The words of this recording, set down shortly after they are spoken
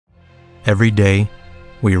Every day,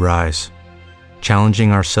 we rise,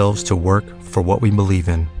 challenging ourselves to work for what we believe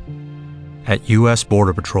in. At U.S.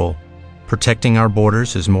 Border Patrol, protecting our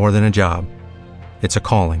borders is more than a job. It's a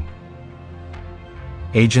calling.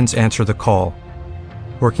 Agents answer the call,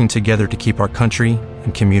 working together to keep our country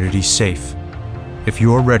and communities safe. If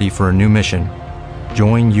you're ready for a new mission,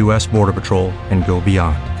 join U.S. Border Patrol and go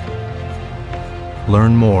beyond.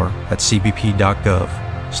 Learn more at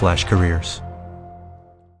cbp.gov/careers.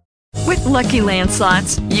 With Lucky Land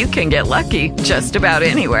Slots, you can get lucky just about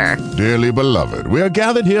anywhere. Dearly beloved, we are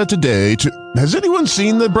gathered here today to... Has anyone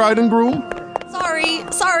seen the bride and groom?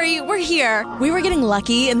 Sorry, we're here. We were getting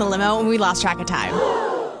lucky in the limo and we lost track of time.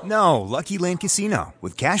 No, Lucky Land Casino,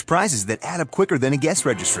 with cash prizes that add up quicker than a guest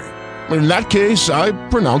registry. In that case, I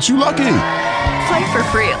pronounce you lucky. Play for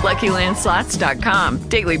free at LuckyLandSlots.com.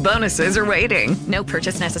 Daily bonuses are waiting. No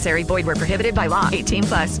purchase necessary. Void where prohibited by law.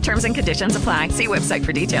 18+. Terms and conditions apply. See website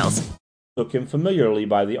for details. Took him familiarly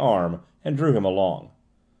by the arm and drew him along.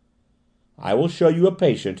 I will show you a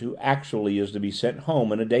patient who actually is to be sent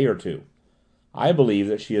home in a day or two. I believe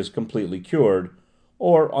that she is completely cured,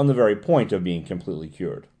 or on the very point of being completely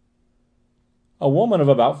cured. A woman of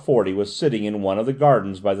about 40 was sitting in one of the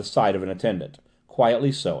gardens by the side of an attendant,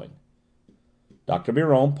 quietly sewing. Dr.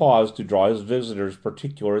 Biron paused to draw his visitor's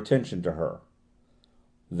particular attention to her.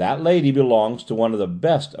 That lady belongs to one of the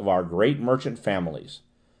best of our great merchant families.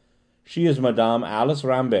 She is Madame Alice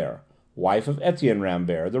Rambert, wife of Etienne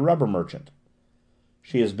Rambert, the rubber merchant.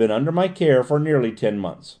 She has been under my care for nearly 10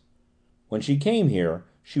 months. When she came here,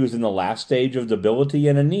 she was in the last stage of debility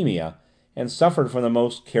and anemia, and suffered from the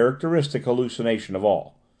most characteristic hallucination of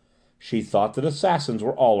all. She thought that assassins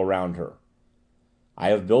were all around her. I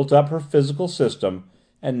have built up her physical system,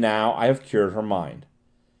 and now I have cured her mind.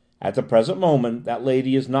 At the present moment, that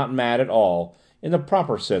lady is not mad at all, in the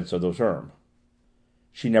proper sense of the term.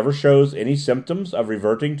 She never shows any symptoms of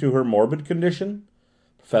reverting to her morbid condition?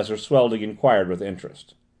 Professor Swelding inquired with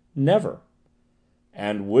interest. Never.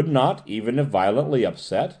 And would not, even if violently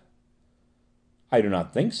upset? I do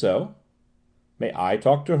not think so. May I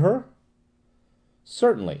talk to her?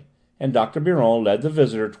 Certainly, and Dr. Biron led the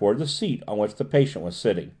visitor toward the seat on which the patient was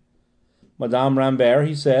sitting. Madame Rambert,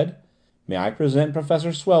 he said, may I present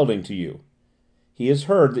Professor Swelding to you? He has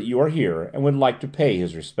heard that you are here and would like to pay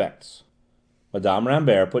his respects. Madame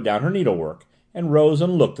Rambert put down her needlework and rose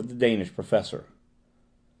and looked at the Danish professor.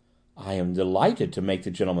 I am delighted to make the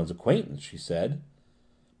gentleman's acquaintance, she said,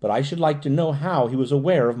 but I should like to know how he was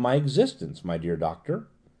aware of my existence, my dear doctor.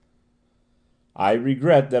 I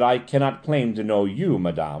regret that I cannot claim to know you,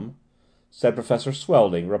 madame, said Professor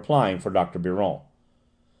Swelding, replying for Dr. Biron.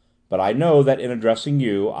 But I know that in addressing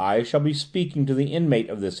you I shall be speaking to the inmate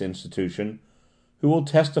of this institution, who will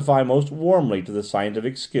testify most warmly to the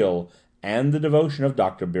scientific skill and the devotion of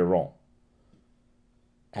Dr. Biron.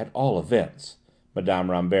 At all events,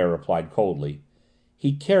 Madame Rambert replied coldly,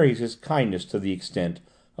 he carries his kindness to the extent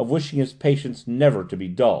of wishing his patients never to be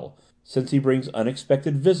dull, since he brings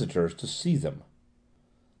unexpected visitors to see them.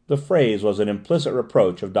 The phrase was an implicit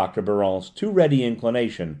reproach of Dr. Biron's too ready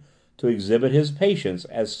inclination to exhibit his patients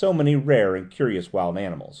as so many rare and curious wild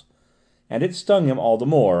animals, and it stung him all the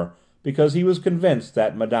more because he was convinced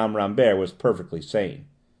that Madame Rambert was perfectly sane.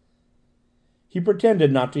 He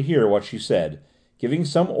pretended not to hear what she said, giving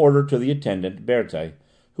some order to the attendant, Berthe,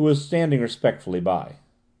 who was standing respectfully by.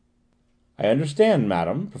 I understand,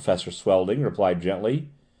 madam, Professor Swelding replied gently.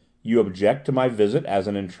 You object to my visit as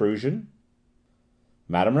an intrusion?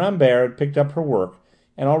 Madame Rambert had picked up her work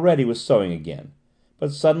and already was sewing again,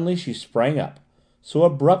 but suddenly she sprang up, so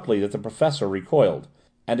abruptly that the professor recoiled,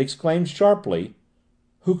 and exclaimed sharply,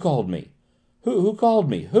 Who called me? Who called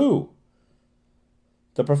me? Who?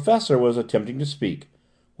 The professor was attempting to speak,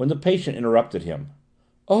 when the patient interrupted him.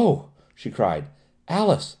 Oh, she cried,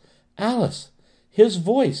 Alice! Alice! His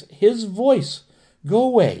voice! His voice! Go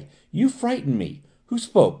away! You frighten me! Who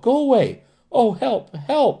spoke? Go away! Oh, help!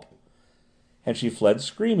 Help! And she fled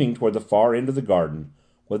screaming toward the far end of the garden,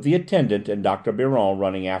 with the attendant and Dr. Biron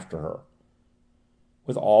running after her.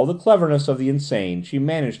 With all the cleverness of the insane, she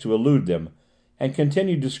managed to elude them, and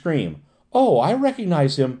continued to scream, Oh, I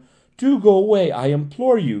recognize him! Do go away, I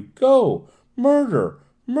implore you! Go! Murder!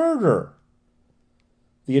 Murder!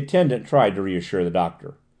 The attendant tried to reassure the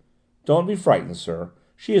doctor. Don't be frightened, sir.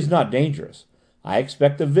 She is not dangerous. I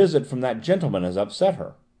expect the visit from that gentleman has upset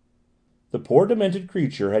her. The poor demented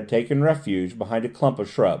creature had taken refuge behind a clump of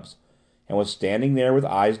shrubs, and was standing there with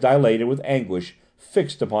eyes dilated with anguish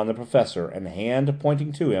fixed upon the professor, and hand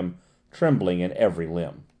pointing to him, trembling in every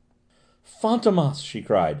limb. Fantômas! She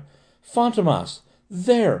cried. Fantômas!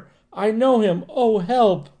 There! I know him! Oh,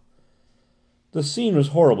 help! The scene was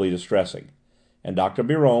horribly distressing, and Dr.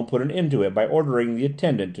 Biron put an end to it by ordering the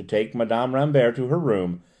attendant to take Mme. Rambert to her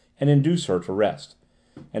room and induce her to rest,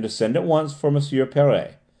 and to send at once for M.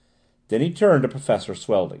 Perret. Then he turned to Professor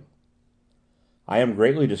Swelding. "I am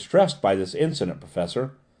greatly distressed by this incident,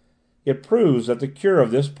 Professor. It proves that the cure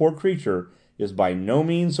of this poor creature is by no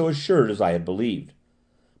means so assured as I had believed.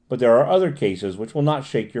 But there are other cases which will not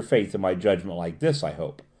shake your faith in my judgment like this, I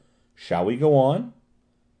hope. Shall we go on?"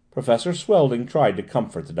 Professor Swelding tried to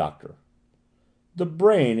comfort the doctor. "The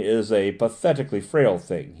brain is a pathetically frail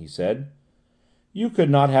thing," he said. "You could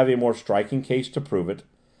not have a more striking case to prove it.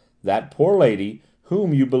 That poor lady,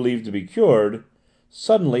 whom you believed to be cured,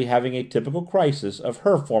 suddenly having a typical crisis of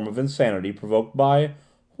her form of insanity provoked by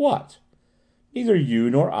what? Neither you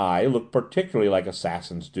nor I look particularly like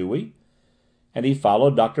assassins, do we?" And he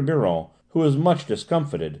followed Dr. Biron, who was much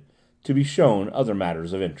discomfited, to be shown other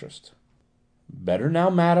matters of interest. "Better now,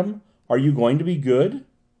 madame? Are you going to be good?"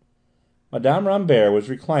 Mme. Rambert was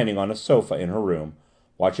reclining on a sofa in her room,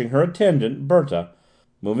 watching her attendant, Berthe,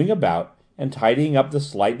 moving about and tidying up the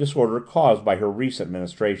slight disorder caused by her recent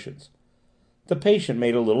ministrations. The patient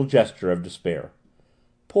made a little gesture of despair.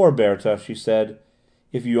 "Poor Berthe," she said,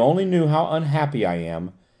 "if you only knew how unhappy I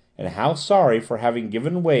am, and how sorry for having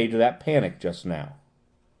given way to that panic just now."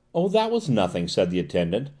 "Oh, that was nothing," said the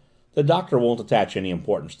attendant. "The doctor won't attach any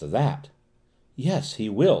importance to that." "Yes, he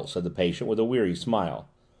will," said the patient with a weary smile.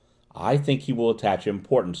 "I think he will attach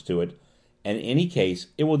importance to it, and in any case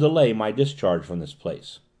it will delay my discharge from this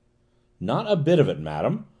place." "Not a bit of it,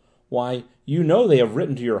 madame. Why, you know they have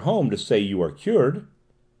written to your home to say you are cured."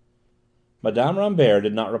 Mme. Rambert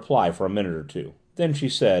did not reply for a minute or two. Then she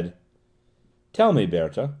said: "Tell me,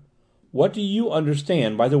 Berthe, what do you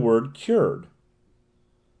understand by the word 'cured'?"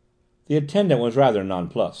 The attendant was rather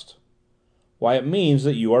nonplussed. "Why, it means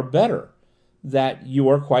that you are better, that you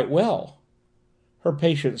are quite well." Her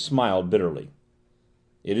patient smiled bitterly.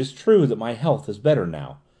 "It is true that my health is better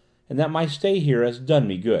now, and that my stay here has done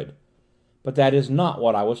me good. But that is not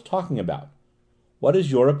what I was talking about. What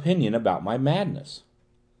is your opinion about my madness?"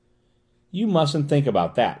 "You mustn't think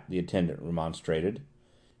about that," the attendant remonstrated.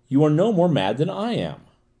 "You are no more mad than I am."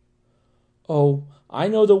 "Oh, I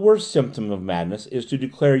know the worst symptom of madness is to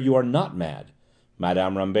declare you are not mad,"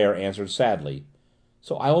 Mme. Rambert answered sadly,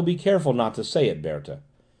 "so I will be careful not to say it, Berthe.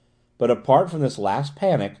 But apart from this last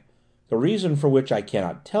panic, the reason for which I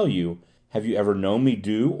cannot tell you, have you ever known me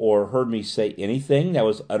do or heard me say anything that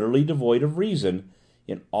was utterly devoid of reason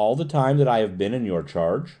in all the time that I have been in your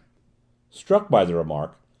charge?" Struck by the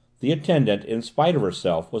remark, the attendant, in spite of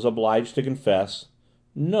herself, was obliged to confess: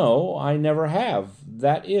 "No, I never have.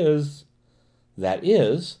 That is,"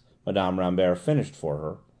 Mme. Rambert finished for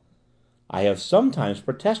her, "I have sometimes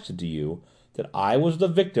protested to you that I was the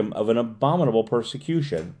victim of an abominable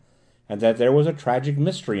persecution, and that there was a tragic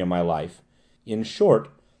mystery in my life; in short,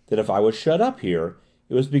 that if I was shut up here,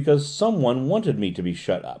 it was because someone wanted me to be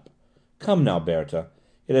shut up. Come now, Berthe,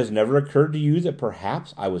 it has never occurred to you that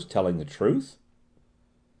perhaps I was telling the truth?"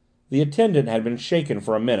 The attendant had been shaken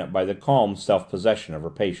for a minute by the calm self-possession of her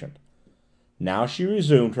patient. Now she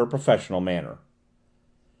resumed her professional manner.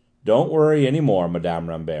 "Don't worry any more, Mme.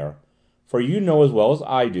 Rambert, for you know as well as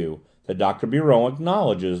I do that Dr. Biron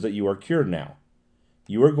acknowledges that you are cured now.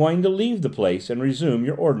 You are going to leave the place and resume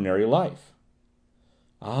your ordinary life."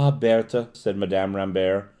 "Ah, Berthe," said Mme.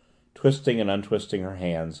 Rambert, twisting and untwisting her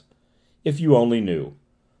hands, "if you only knew!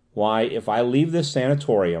 Why, if I leave this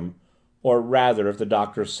sanatorium, or rather if the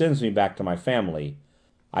doctor sends me back to my family,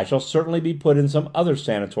 I shall certainly be put in some other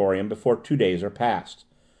sanatorium before 2 days are past.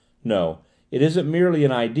 No, it isn't merely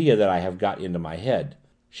an idea that I have got into my head,"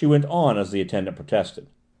 she went on as the attendant protested.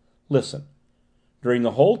 "Listen. During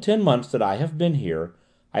the whole 10 months that I have been here,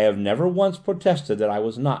 I have never once protested that I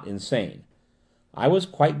was not insane. I was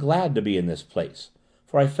quite glad to be in this place,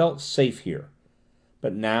 for I felt safe here.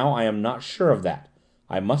 But now I am not sure of that.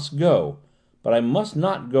 I must go, but I must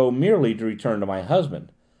not go merely to return to my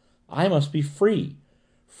husband. I must be free,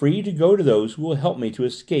 free to go to those who will help me to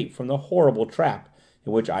escape from the horrible trap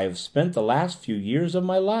in which I have spent the last few years of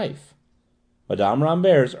my life." Mme.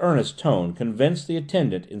 Rambert's earnest tone convinced the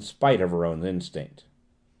attendant in spite of her own instinct.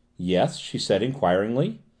 "Yes?" she said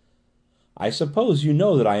inquiringly. "I suppose you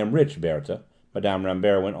know that I am rich, Berthe," Mme.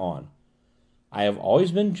 Rambert went on. "I have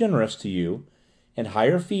always been generous to you, and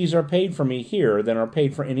higher fees are paid for me here than are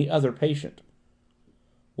paid for any other patient.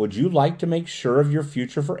 Would you like to make sure of your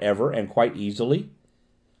future for ever, and quite easily?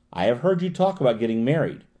 I have heard you talk about getting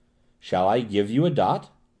married. Shall I give you a dot?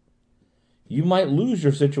 You might lose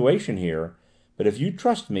your situation here, but if you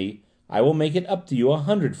trust me, I will make it up to you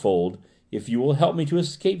 100-fold if you will help me to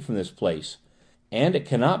escape from this place, and it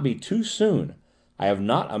cannot be too soon, I have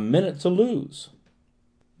not a minute to lose."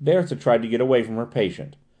 Berthe tried to get away from her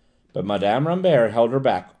patient, but Mme. Rambert held her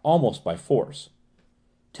back almost by force.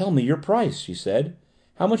 "Tell me your price," she said.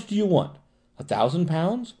 "How much do you want?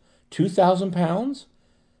 £1,000? £2,000?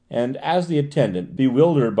 And as the attendant,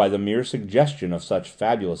 bewildered by the mere suggestion of such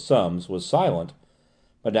fabulous sums, was silent,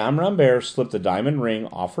 Mme. Rambert slipped the diamond ring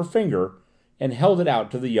off her finger and held it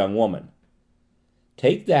out to the young woman.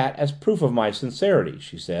 "Take that as proof of my sincerity,"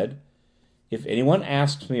 she said. "If anyone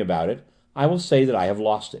asks me about it, I will say that I have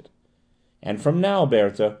lost it. And from now,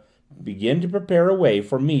 Berthe, begin to prepare a way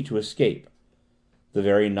for me to escape. The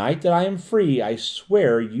very night that I am free, I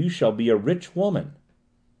swear you shall be a rich woman."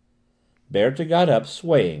 Berthe got up,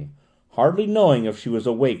 swaying, hardly knowing if she was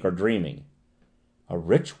awake or dreaming. "A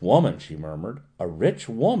rich woman," she murmured, "a rich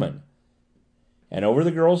woman." And over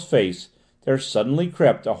the girl's face there suddenly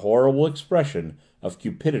crept a horrible expression of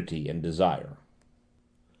cupidity and desire.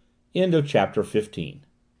 End of chapter 15.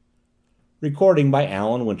 Recording by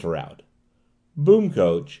Alan Winterroud.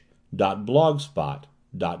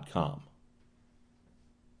 boomcoach.blogspot.com.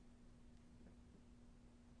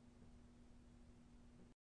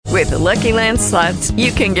 With the Lucky Land Slots,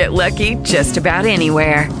 you can get lucky just about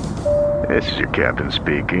anywhere. This is your captain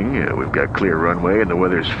speaking. We've got clear runway and the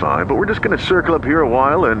weather's fine, but we're just going to circle up here a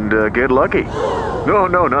while and get lucky.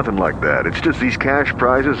 No, nothing like that. It's just these cash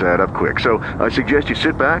prizes add up quick. So I suggest you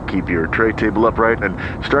sit back, keep your tray table upright, and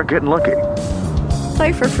start getting lucky.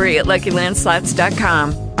 Play for free at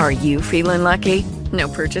LuckyLandSlots.com. Are you feeling lucky? No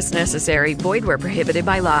purchase necessary. Void where prohibited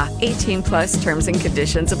by law. 18+ terms and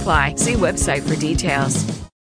conditions apply. See website for details.